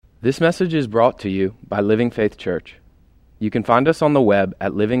This message is brought to you by Living Faith Church. You can find us on the web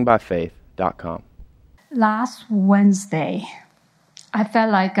at livingbyfaith.com. Last Wednesday, I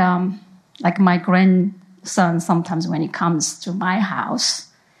felt like my grandson sometimes when he comes to my house,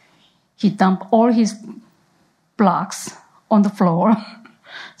 he dumped all his blocks on the floor.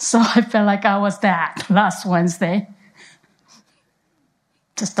 So I felt like I was that last Wednesday.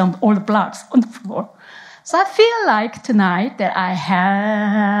 Just dumped all the blocks on the floor. So I feel like tonight that I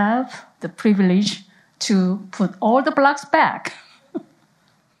have the privilege to put all the blocks back.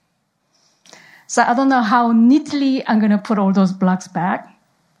 So I don't know how neatly I'm going to put all those blocks back.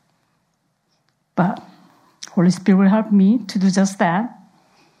 But Holy Spirit will help me to do just that.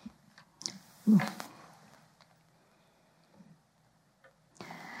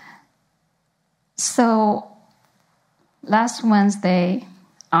 So last Wednesday,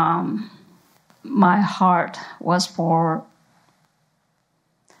 my heart was for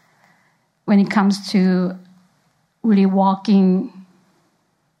when it comes to really walking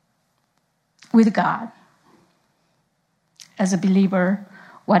with God as a believer,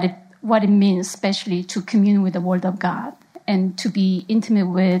 what it means, especially to commune with the Word of God and to be intimate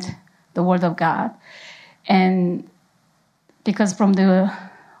with the Word of God. And because from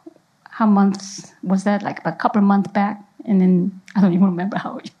how months was that? Like a couple of months back, and then I don't even remember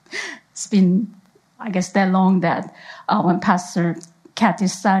how it's been, I guess, that long that when Pastor Kathy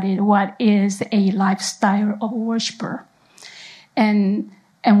studied what is a lifestyle of a worshiper, and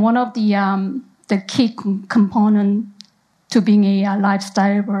one of the key component to being a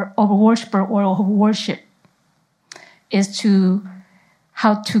lifestyle of a worshiper or of worship is to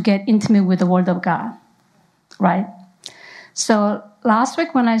how to get intimate with the Word of God, right? So last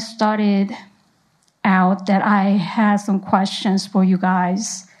week when I started out that I had some questions for you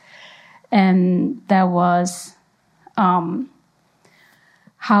guys, and that was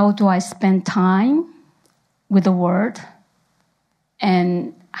how do I spend time with the Word,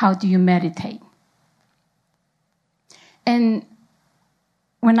 and how do you meditate? And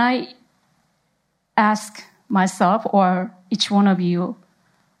when I ask myself or each one of you,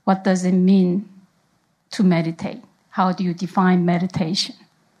 what does it mean to meditate? How do you define meditation?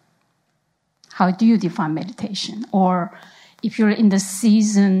 How do you define meditation? Or if you're in the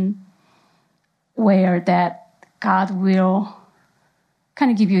season where that God will kind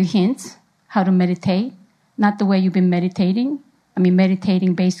of give you hints how to meditate, not the way you've been meditating. I mean,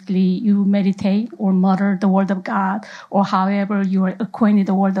 meditating, basically, you meditate or mutter the Word of God, or however you are acquainted with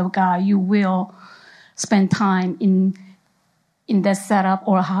the Word of God, you will spend time in that setup,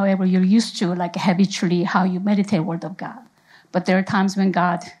 or however you're used to, like habitually, how you meditate Word of God. But there are times when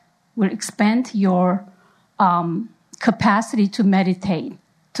God will expand your capacity to meditate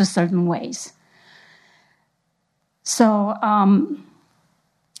to certain ways. So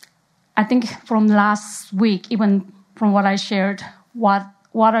I think from last week, even from what I shared, what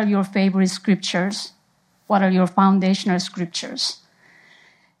are your favorite scriptures? What are your foundational scriptures?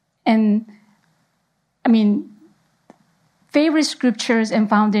 And I mean, favorite scriptures and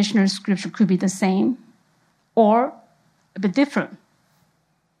foundational scripture could be the same or a bit different.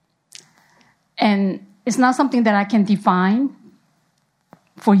 And it's not something that I can define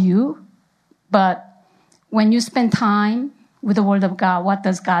for you, but when you spend time with the Word of God, what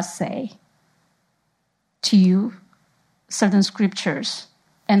does God say to you? Certain scriptures.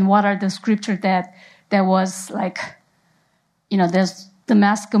 And what are the scriptures that was like, there's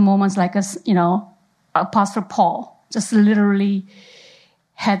Damascus moments like Apostle Paul just literally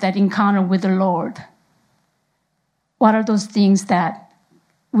had that encounter with the Lord. What are those things that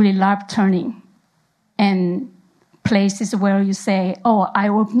really life turning and places where you say, oh, I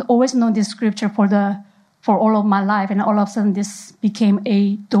always know this scripture for all of my life, and all of a sudden this became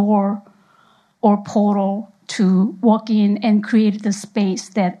a door or portal to walk in and create the space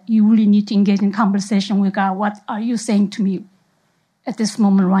that you really need to engage in conversation with God. What are you saying to me at this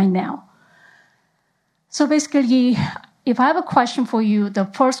moment right now? So basically, if I have a question for you, the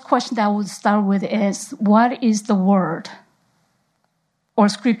first question that I would start with is, what is the word or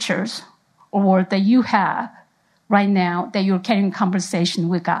scriptures or word that you have right now that you're carrying conversation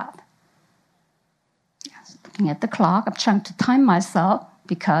with God? Looking at the clock, I'm trying to time myself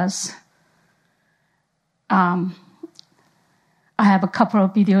because I have a couple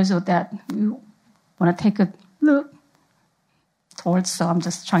of videos of that you want to take a look towards, so I'm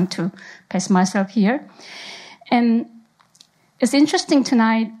just trying to pace myself here. And it's interesting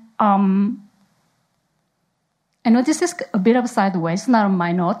tonight. I know this is a bit of sideways, not on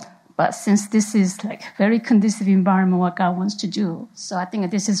my note, but since this is like very conducive environment, what God wants to do, so I think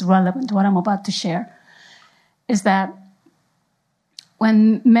this is relevant to what I'm about to share, is that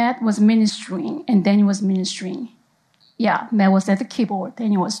when Matt was ministering and Danny was ministering, Matt was at the keyboard,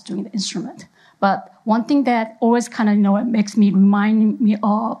 Danny was doing the instrument. But one thing that always kind of, remind me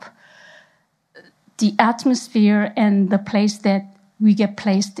of the atmosphere and the place that we get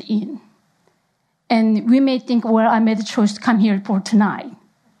placed in. And we may think, well, I made a choice to come here for tonight.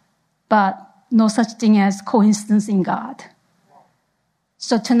 But no such thing as coincidence in God.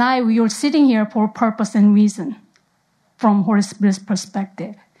 So tonight we are sitting here for purpose and reason from Holy Spirit's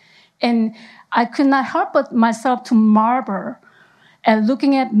perspective. And I could not help but myself to marvel at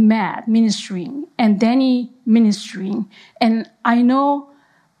looking at Matt ministering and Danny ministering. And I know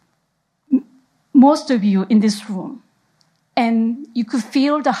most of you in this room, and you could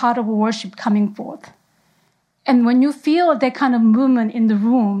feel the heart of worship coming forth. And when you feel that kind of movement in the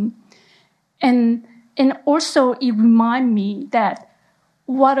room, and also it reminds me that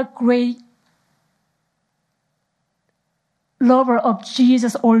what a great lover of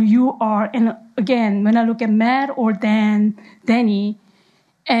Jesus or you are. And again, when I look at Matt or Danny,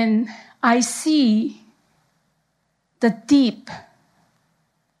 and I see the deep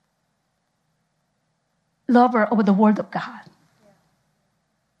lover of the Word of God.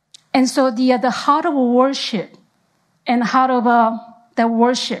 And so the heart of worship and heart of the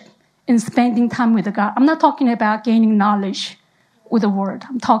worship in spending time with God. I'm not talking about gaining knowledge with the Word.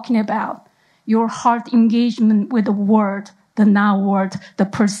 I'm talking about your heart engagement with the Word, the now Word, the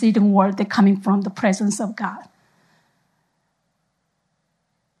preceding Word that coming from the presence of God.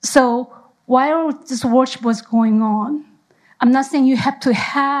 So while this worship was going on, I'm not saying you have to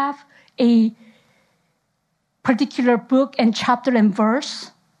have a particular book and chapter and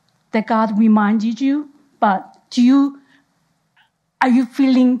verse that God reminded you, but are you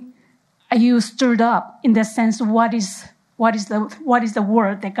stirred up in the sense of what is the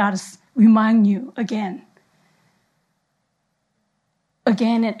word that God is remind you again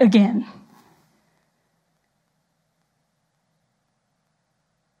and again?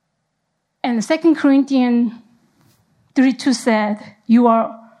 And 2 Corinthians 3:2 said, "You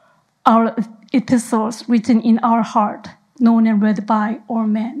are our epistles written in our heart, known and read by all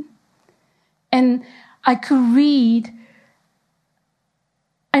men." And I could read,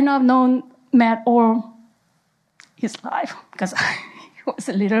 I know I've known Matt all his life because he was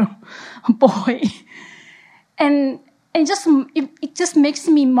a little boy. And it just makes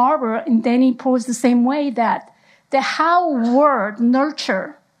me marvel, and then he posed the same way that how word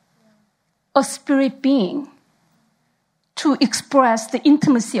nurture a spirit being to express the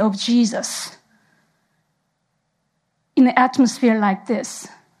intimacy of Jesus in an atmosphere like this.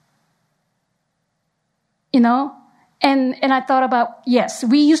 And I thought about, yes,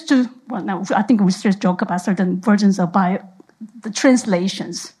 we used to, I think we still joke about certain versions of the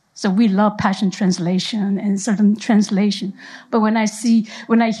translations. So we love Passion Translation and certain translation. But when I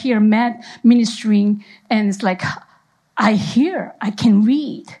hear Matt ministering, and it's like, I can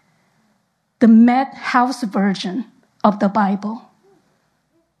read the Matt House version of the Bible,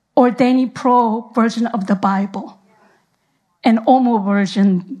 or Danny Pro version of the Bible, and Omo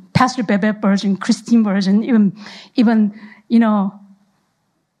version, Pastor Bebe version, Christine version, even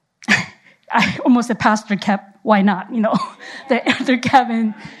I almost said Pastor Kev, why not? The elder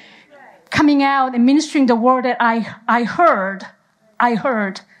Kevin coming out and ministering the word that I heard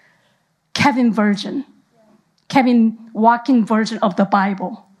Kevin version, Kevin walking version of the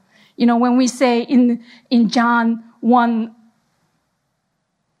Bible. When we say in John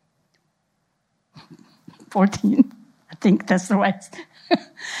 1:14, I think that's right.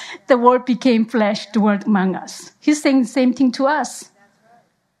 The word became flesh, dwelt among us. He's saying the same thing to us.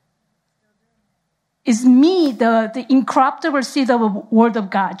 It's me, the incorruptible seed of the Word of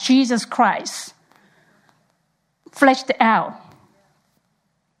God, Jesus Christ, fleshed out.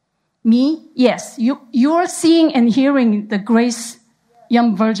 Me, yes, you're seeing and hearing the Grace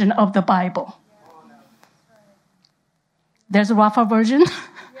Young version of the Bible. There's a Rafa version.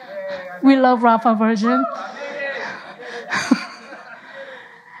 We love Rafa version.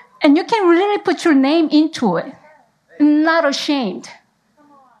 And you can really put your name into it. Not ashamed.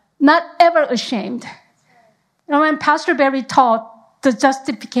 Not ever ashamed. When Pastor Barry taught, the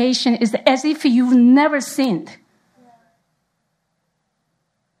justification is as if you've never sinned.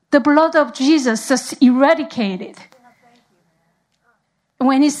 The blood of Jesus just eradicated.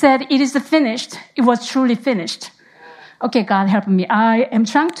 When he said, "It is finished," it was truly finished. Okay, God help me. I am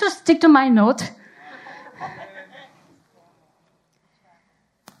trying to stick to my note.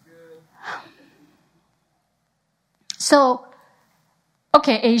 So,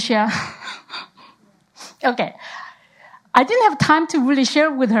 okay, Asia. Okay. I didn't have time to really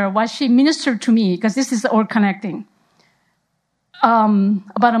share with her what she ministered to me, because this is all connecting.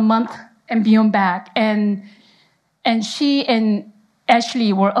 about a month and beyond back, and she and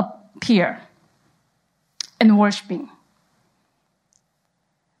Ashley were up here and worshiping.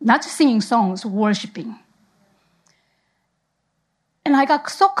 Not just singing songs, worshiping. And I got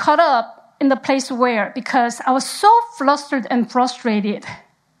so caught up in the place where, because I was so flustered and frustrated,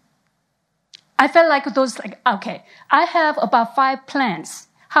 I felt like okay, I have about 5 plants,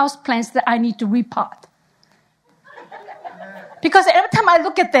 house plants that I need to repot. Because every time I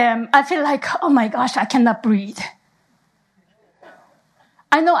look at them, I feel like, oh my gosh, I cannot breathe.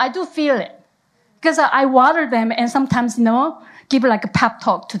 I know, I do feel it. Because I water them and sometimes, give like a pep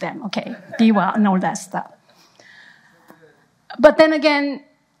talk to them, okay, be well and all that stuff. But then again,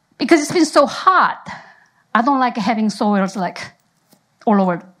 because it's been so hot, I don't like having soils like all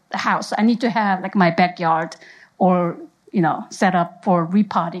over the house. I need to have like my backyard or, set up for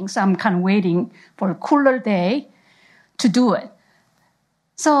repotting. So I'm kind of waiting for a cooler day to do it.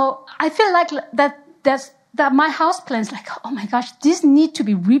 So I feel like that my houseplants, like, oh my gosh, these need to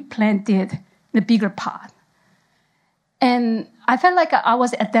be replanted in a bigger pot. And I felt like I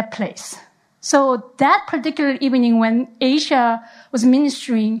was at that place. So that particular evening when Asia was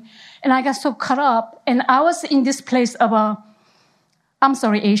ministering, and I got so caught up, and I was in this place of I'm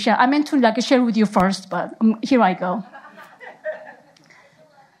sorry, Asia, I meant to share with you first, but here I go.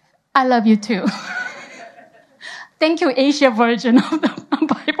 I love you too. Thank you, Asia version of the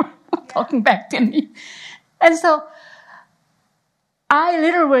Bible, talking back to me. And so I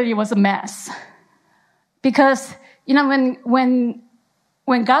literally was a mess. Because, when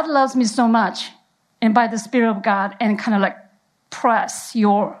God loves me so much, and by the Spirit of God, and kind of press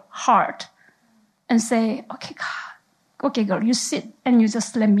your heart and say, okay, God, okay, girl, you sit and you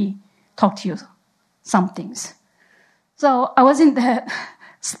just let me talk to you some things. So I was in that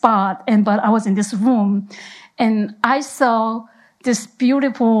spot, but I was in this room, and I saw this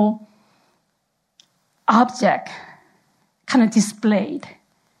beautiful object kind of displayed.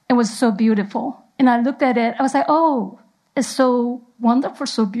 It was so beautiful. And I looked at it, I was like, oh, it's so wonderful,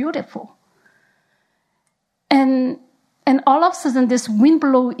 so beautiful. And all of a sudden, this wind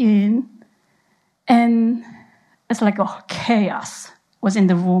blew in, and it's like chaos was in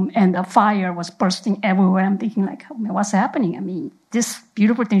the room, and the fire was bursting everywhere. I'm thinking oh, man, what's happening? I mean, this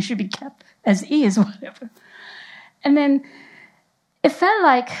beautiful thing should be kept as is, whatever. And then it felt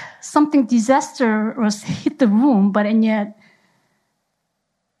like something disastrous hit the room, and yet,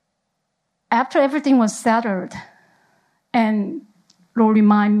 after everything was settled, and Lord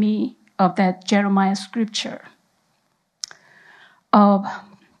remind me of that Jeremiah scripture of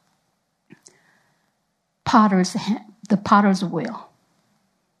the potter's wheel.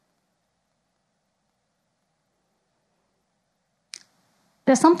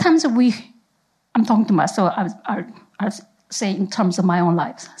 That sometimes I'm talking to myself, I say in terms of my own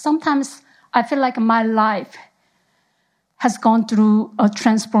life. Sometimes I feel like my life has gone through a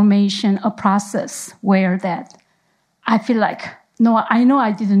transformation, a process where that I feel like, no, I know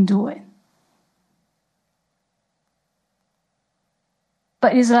I didn't do it.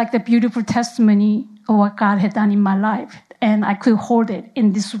 But it's like the beautiful testimony of what God had done in my life. And I could hold it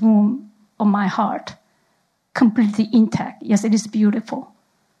in this room of my heart, completely intact. Yes, it is beautiful.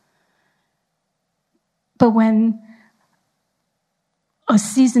 But when a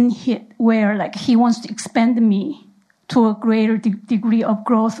season hit where he wants to expand me to a greater degree of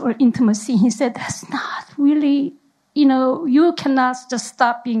growth or intimacy, he said, that's not really, you cannot just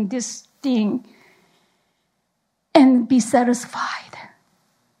stop being this thing and be satisfied.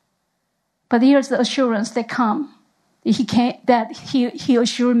 But here's the assurance that come. He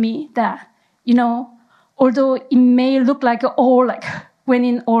assured me that, although it may look like all went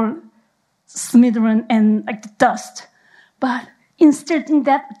in all smithereens and the dust, but instead in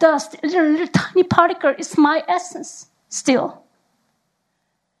that dust, a little tiny particle is my essence still.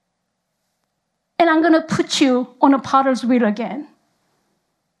 And I'm going to put you on a potter's wheel again.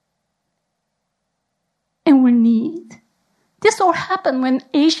 And we need. This all happened when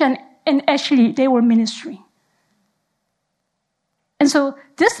Asia and Ashley, they were ministering. And so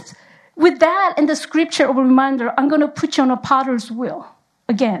with that and the scripture of a reminder, I'm going to put you on a potter's wheel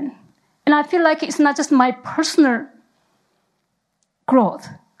again. And I feel like it's not just my personal growth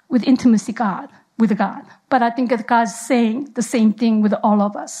with intimacy with God, but I think that God's saying the same thing with all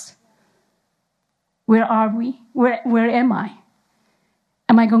of us. Where are we? Where am I?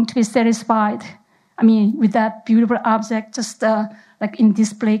 Am I going to be satisfied? I mean, with that beautiful object, just in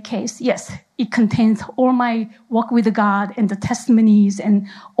display case? Yes, it contains all my walk with God and the testimonies and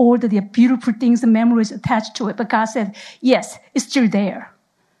all the beautiful things and memories attached to it. But God said, yes, it's still there.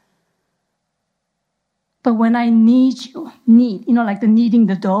 But when I need, like the kneading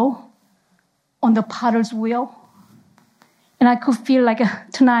the dough on the potter's wheel, and I could feel like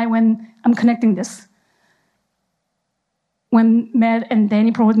tonight when I'm connecting this, when Matt and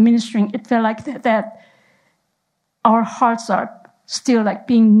Danny were ministering, it felt like that our hearts are still like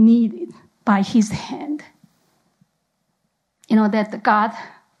being kneaded by his hand. That the God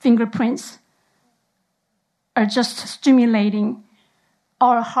fingerprints are just stimulating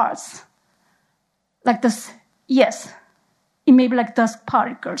our hearts. Like this, yes, it may be like dust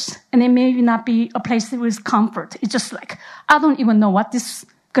particles, and it may not be a place with comfort. It's just like, I don't even know what this is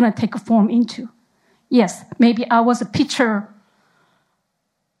going to take a form into. Yes, maybe I was a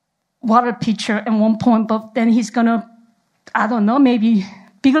water pitcher at one point, but then he's going to, I don't know, maybe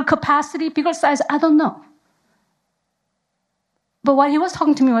bigger capacity, bigger size, I don't know. But what he was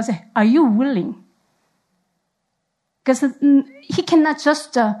talking to me was, are you willing? Because he cannot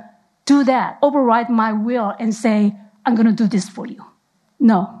just do that, override my will and say, I'm going to do this for you.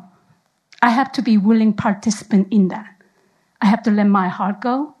 No. I have to be willing participant in that. I have to let my heart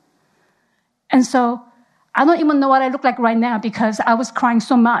go. And so I don't even know what I look like right now because I was crying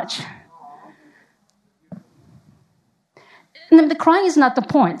so much. And the crying is not the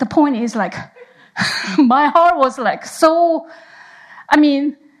point. The point is like, my heart was like so,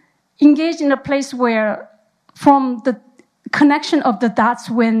 engaged in a place where from the connection of the dots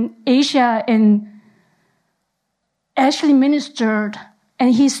when Asia and Ashley ministered,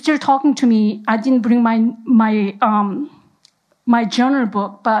 and he's still talking to me. I didn't bring my journal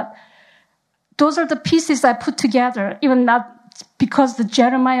book, but those are the pieces I put together, even not because the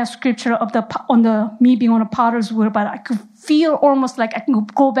Jeremiah scripture of me being on a potter's wheel, but I could feel almost like I can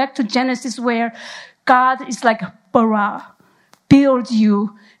go back to Genesis where God is like bara, build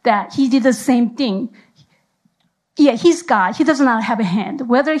you, that he did the same thing. Yeah, he's God. He does not have a hand.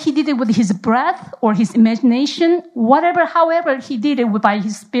 Whether he did it with his breath or his imagination, however he did it by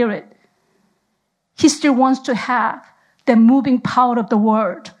his spirit, he still wants to have the moving power of the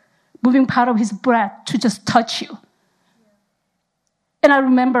word, moving power of his breath to just touch you. And I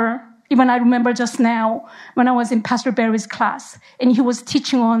remember just now when I was in Pastor Barry's class and he was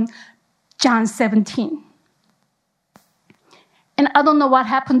teaching on John 17. And I don't know what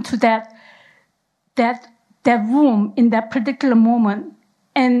happened to that room in that particular moment.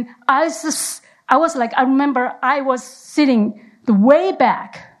 And I remember I was sitting the way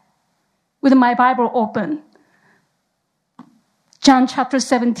back with my Bible open. John chapter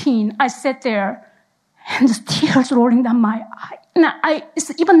 17, I sat there and the tears rolling down my eye. And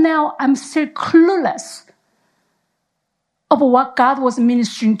even now, I'm still clueless of what God was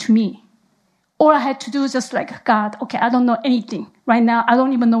ministering to me. All I had to do was just like, God, okay, I don't know anything. Right now, I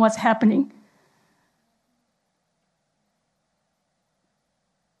don't even know what's happening.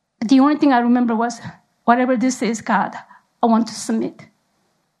 The only thing I remember was, whatever this is, God, I want to submit.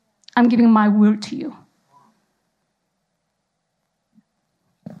 I'm giving my will to you.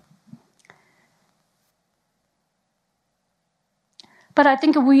 But I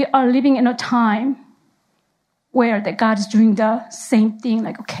think we are living in a time where that God is doing the same thing,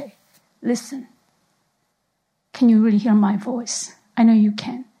 like, okay, listen. Can you really hear my voice? I know you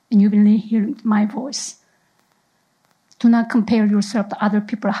can, and you've been hearing my voice. Do not compare yourself to other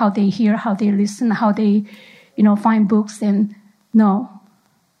people, how they hear, how they listen, how they, find books. And no,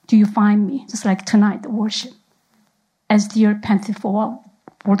 do you find me? Just like tonight, the worship. As deer panted for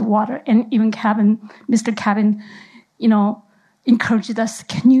the water. And even Mr. Kevin, encouraged us,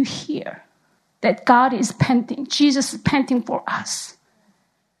 can you hear that God is panting? Jesus is panting for us.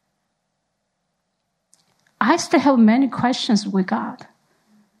 I still have many questions with God.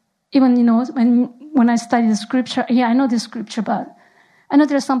 Even, when I study the scripture, yeah, I know the scripture, but I know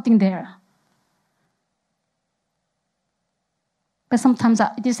there's something there. But sometimes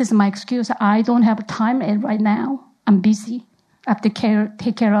this is my excuse. I don't have time right now. I'm busy. I have to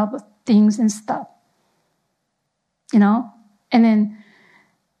take care of things and stuff. And then,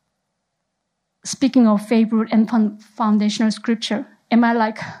 speaking of favorite and foundational scripture, am I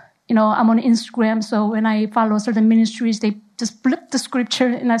like, I'm on Instagram, so when I follow certain ministries, they just flip the scripture,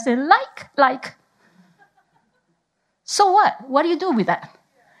 and I say, like. So what? What do you do with that?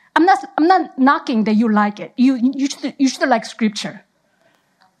 I'm not knocking that you like it. You should like scripture.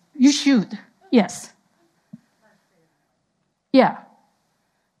 You should, yes. Yeah.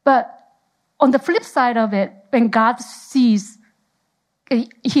 But on the flip side of it, when God sees,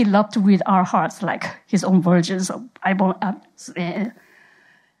 he loves to read our hearts like his own versions of Bible.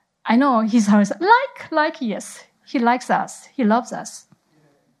 I know his heart is like, yes. He likes us. He loves us.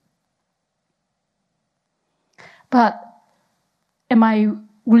 But am I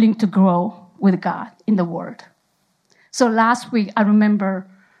willing to grow with God in the Word. So last week, I remember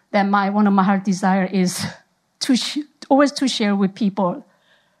that one of my heart desire is always to share with people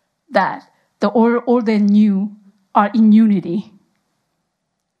that the old and new are in unity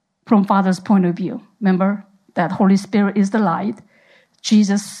from Father's point of view. Remember that Holy Spirit is the light.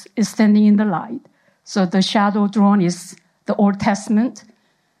 Jesus is standing in the light. So the shadow drawn is the Old Testament.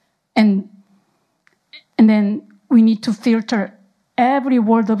 And then we need to filter every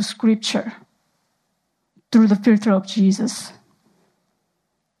word of Scripture through the filter of Jesus.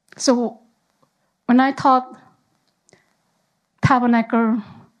 So when I taught Tabernacle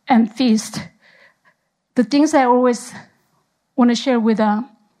and Feast, the things I always want to share with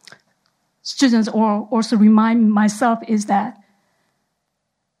students or also remind myself is that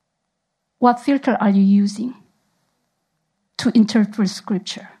what filter are you using to interpret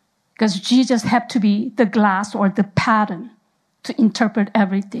Scripture? Because Jesus had to be the glass or the pattern to interpret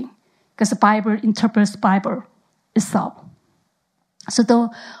everything. Because the Bible interprets Bible itself. So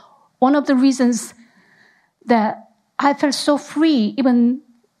one of the reasons that I felt so free, even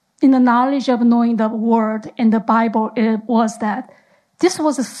in the knowledge of knowing the Word and the Bible, it was that this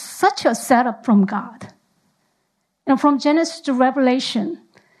was such a setup from God. From Genesis to Revelation,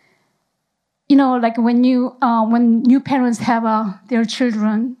 like when new parents have their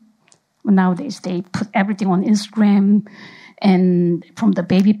children, nowadays they put everything on Instagram, and from the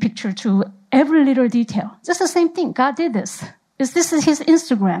baby picture to every little detail. Just the same thing. God did this. This is his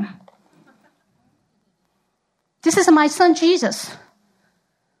Instagram. This is my son Jesus.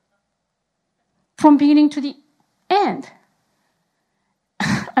 From beginning to the end.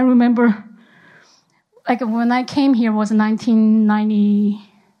 I remember, like when I came here was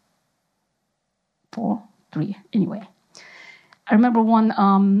 1994, 3, anyway. I remember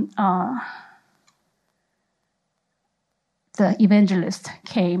the evangelist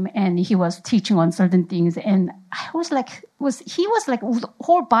came and he was teaching on certain things, and I was like, he was like the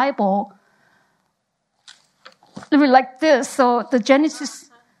whole Bible like this. So the Genesis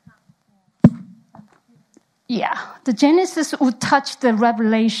would touch the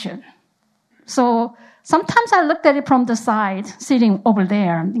Revelation. So sometimes I looked at it from the side, sitting over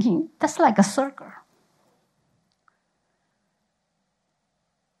there, and thinking, that's like a circle.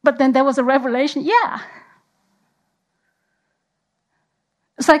 But then there was a revelation,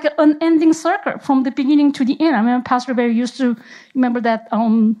 It's like an unending circle from the beginning to the end. I remember Pastor Barry used to, remember that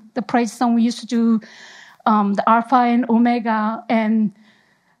the praise song we used to do, the Alpha and Omega, and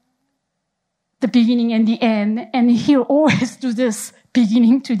the beginning and the end. And he'll always do this,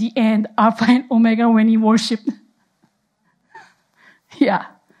 beginning to the end, Alpha and Omega, when he worshiped. Yeah.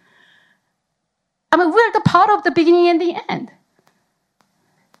 I mean, we're the part of the beginning and the end.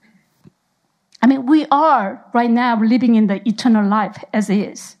 I mean, we are right now living in the eternal life as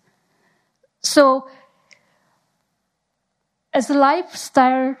is. So, as a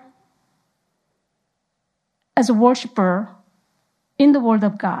lifestyle, as a worshiper in the Word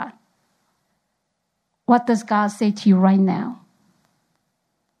of God, what does God say to you right now?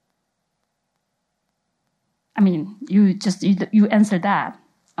 I mean, you answer that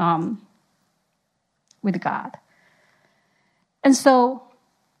with God. And so,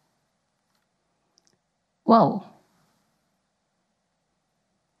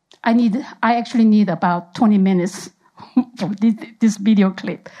 I actually need about 20 minutes for this video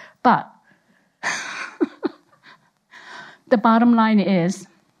clip. But the bottom line is,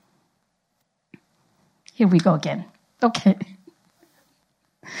 here we go again. Okay.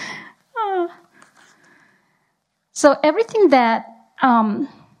 So everything that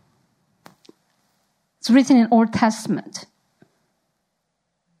is written in Old Testament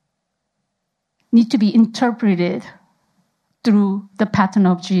need to be interpreted through the pattern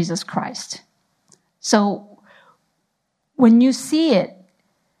of Jesus Christ. So when you see it,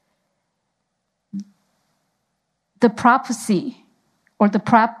 the prophecy or the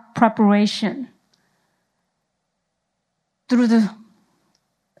preparation through the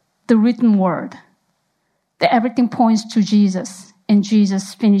written word, that everything points to Jesus and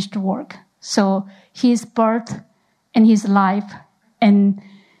Jesus' finished work. So his birth and his life and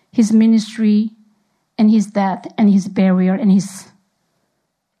his ministry and his death and his burial and his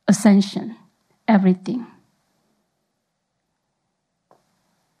ascension, everything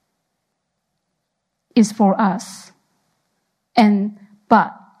is for us.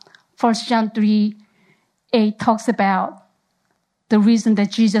 But 1 John 3:8 talks about the reason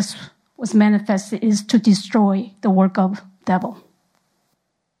that Jesus was manifested is to destroy the work of devil.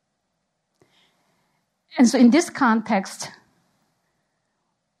 And so in this context,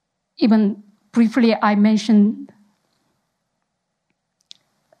 even briefly I mentioned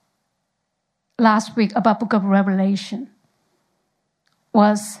last week about Book of Revelation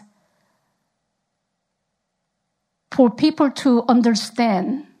was for people to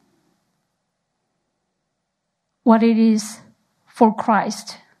understand what it is for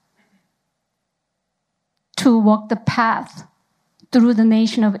Christ to walk the path through the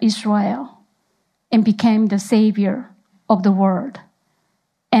nation of Israel and became the Savior of the world.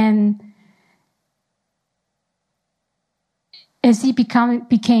 And as he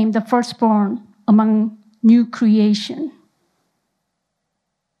became the firstborn among new creation,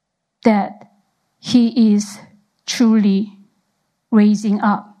 that he is truly raising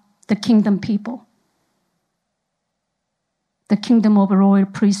up the kingdom people, the kingdom of royal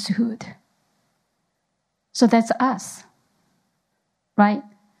priesthood. So that's us, right?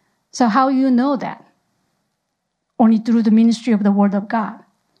 So how you know that? Only through the ministry of the Word of God.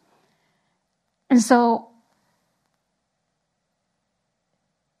 And so,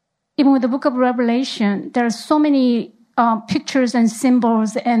 even with the book of Revelation, there are so many pictures and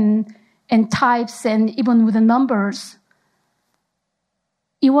symbols and types, and even with the numbers.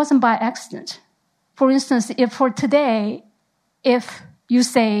 It wasn't by accident. For instance, if for today, if you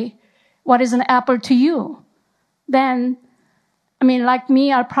say, what is an apple to you? Then, like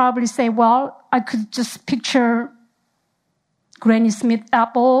me, I'd probably say, well, I could just picture Granny Smith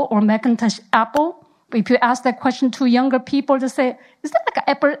apple or Macintosh apple. But if you ask that question to younger people, they say, is that like an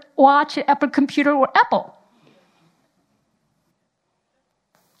Apple Watch, Apple computer, or Apple?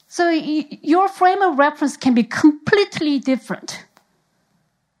 So your frame of reference can be completely different.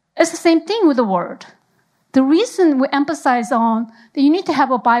 It's the same thing with the word. The reason we emphasize on that you need to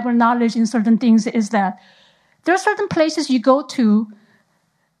have a Bible knowledge in certain things is that there are certain places you go to,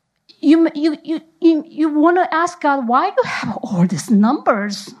 you want to ask God, why you have all these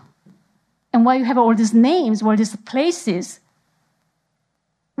numbers? And why you have all these names, all these places?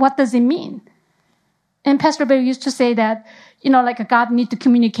 What does it mean? And Pastor Barry used to say that, like God need to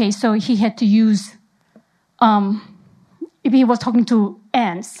communicate, so he had to use, if he was talking to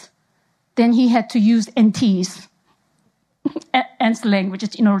ants, then he had to use ants, ants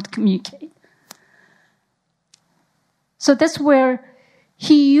languages in order to communicate. So that's where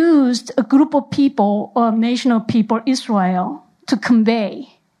he used a group of people, a nation of people, Israel, to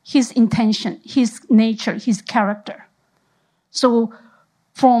convey his intention, his nature, his character. So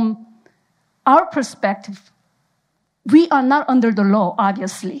from our perspective, we are not under the law,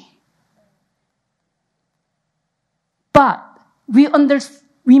 obviously. But we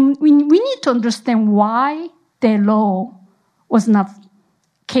need to understand why the law was not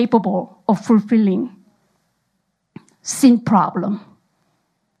capable of fulfilling sin problem.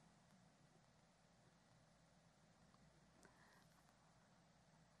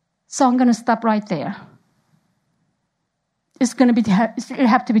 So I'm going to stop right there. It'll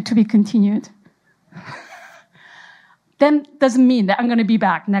have to be continued. Then doesn't mean that I'm going to be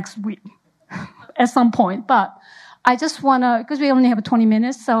back next week at some point. But I just want to, because we only have 20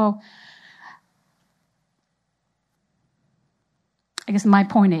 minutes, so I guess my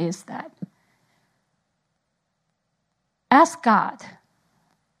point is that ask God.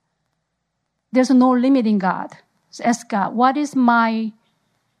 There's no limit in God. So ask God, what is my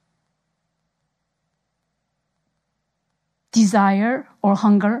desire or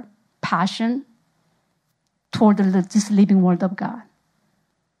hunger, passion toward this living word of God?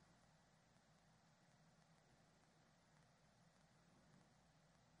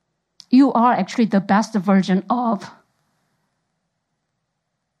 You are actually the best version of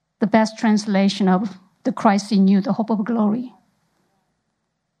the best translation of the Christ in you, the hope of glory.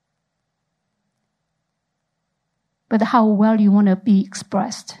 But how well you want to be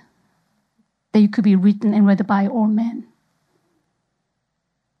expressed, that you could be written and read by all men.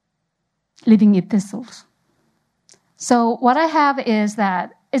 Living epistles. So what I have is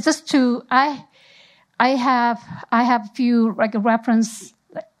that it's just to I have few like references,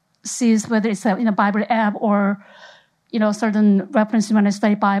 whether it's in a Bible app or certain references when I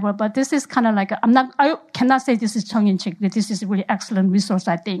study Bible. But this is kind of like I cannot say this is tongue in cheek. But this is a really excellent resource,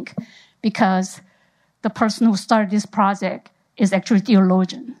 I think, because the person who started this project is actually a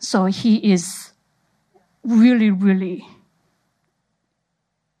theologian. So he is really, really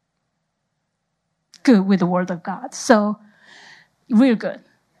good with the Word of God. So, real good.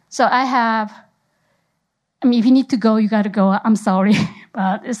 So if you need to go, you got to go. I'm sorry.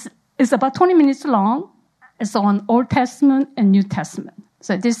 But it's about 20 minutes long. It's on Old Testament and New Testament.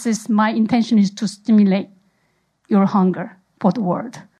 So my intention is to stimulate your hunger for the Word.